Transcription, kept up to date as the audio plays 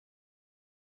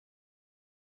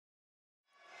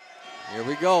Here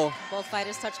we go. Both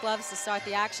fighters touch gloves to start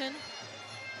the action.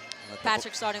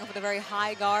 Patrick starting off with a very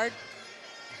high guard.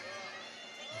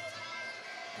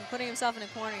 And putting himself in a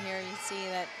corner here, you see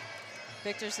that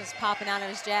Victor's just popping out of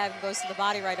his jab and goes to the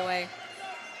body right away.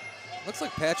 Looks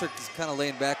like Patrick is kind of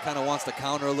laying back, kind of wants to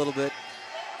counter a little bit.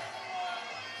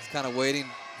 He's kind of waiting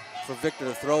for Victor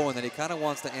to throw, and then he kind of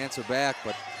wants to answer back,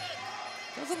 but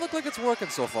doesn't look like it's working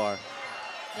so far.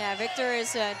 Yeah, Victor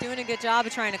is doing a good job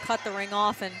of trying to cut the ring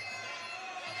off, and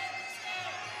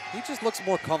he just looks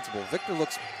more comfortable. Victor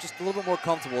looks just a little bit more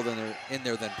comfortable in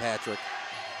there than Patrick.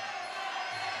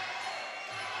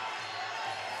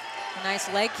 A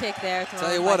nice leg kick there.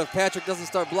 Tell you what, if Patrick doesn't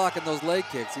start blocking those leg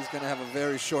kicks, he's going to have a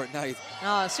very short night.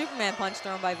 Oh, a Superman punch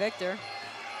thrown by Victor.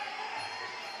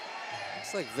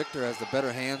 Looks like Victor has the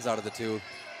better hands out of the two.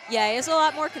 Yeah, he has a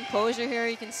lot more composure here.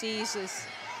 You can see he's just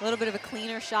a little bit of a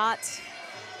cleaner shot.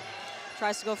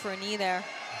 Tries to go for a knee there.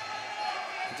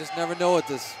 You just never know with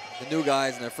the new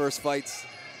guys in their first fights.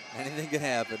 Anything can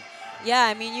happen. Yeah,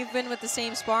 I mean, you've been with the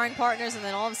same sparring partners, and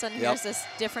then all of a sudden here's this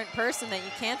different person that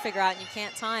you can't figure out and you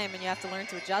can't time, and you have to learn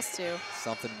to adjust to.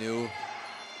 Something new.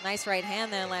 Nice right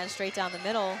hand there, lands straight down the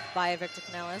middle by Victor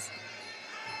Canales.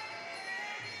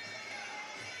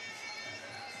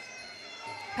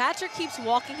 Patrick keeps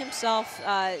walking himself,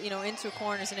 into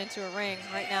corners and into a ring.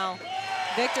 Right now,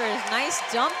 Victor is nice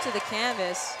dump to the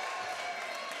canvas.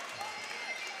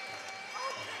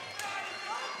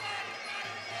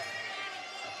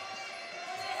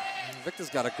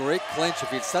 Victor's got a great clinch. If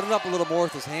he'd set it up a little more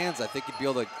with his hands, I think he'd be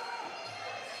able to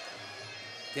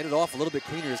get it off a little bit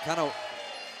cleaner. He's kind of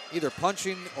either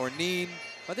punching or kneeing.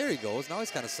 But there he goes. Now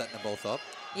he's kind of setting them both up.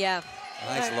 Yeah.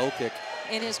 Nice low kick.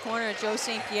 In his corner, Joe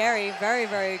St. Pierre, very,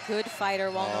 very good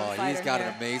fighter, well-known fighter. He's got here.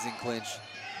 an amazing clinch.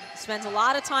 Spends a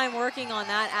lot of time working on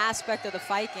that aspect of the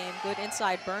fight game. Good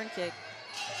inside burn kick.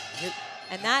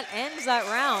 And that ends that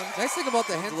round. Nice thing about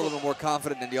the hand's a little bit more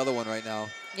confident than the other one right now.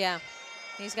 Yeah.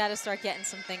 He's got to start getting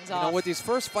some things off. You know, with these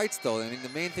first fights, though, I mean, the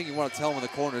main thing you want to tell him in the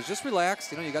corner is just relax.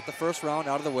 You know, you got the first round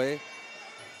out of the way.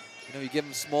 You know, you give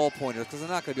them small pointers because they're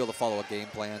not going to be able to follow a game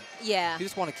plan. Yeah. You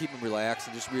just want to keep them relaxed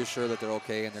and just reassure that they're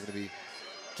okay and they're going to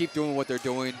keep doing what they're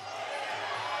doing.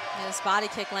 And this body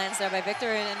kick lands there by Victor,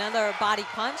 and another body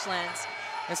punch lands.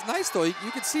 It's nice, though. You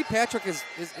can see Patrick is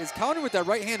countering with that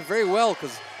right hand very well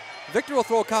because Victor will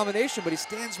throw a combination, but he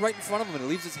stands right in front of him and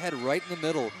leaves his head right in the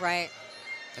middle. Right.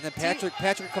 And then Patrick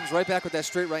comes right back with that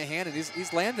straight right hand, and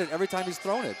he's landed it every time he's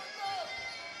thrown it.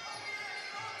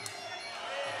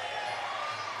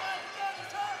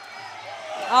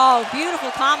 Oh,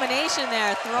 beautiful combination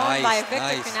there, thrown by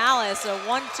Victor Canales. A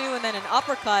 1-2 and then an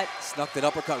uppercut. Snuck that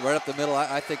uppercut right up the middle.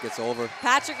 I think it's over.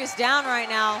 Patrick is down right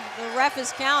now. The ref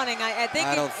is counting. I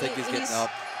don't think he's getting up.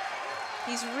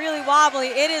 He's really wobbly.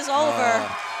 It is over.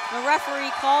 The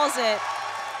referee calls it.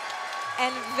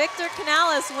 And Victor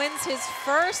Canales wins his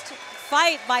first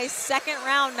fight by second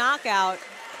round knockout.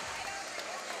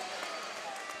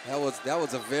 That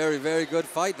was a very, very good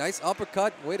fight. Nice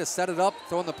uppercut. Way to set it up.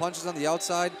 Throwing the punches on the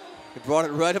outside. He brought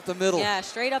it right up the middle. Yeah,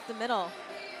 straight up the middle.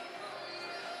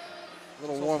 A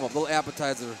little warm-up, little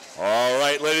appetizer. All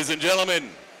right, ladies and gentlemen.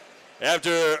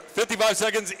 After 55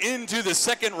 seconds into the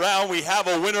second round, we have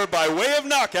a winner by way of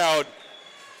knockout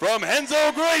from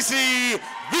Renzo Gracie,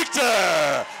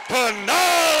 Victor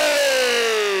Canales.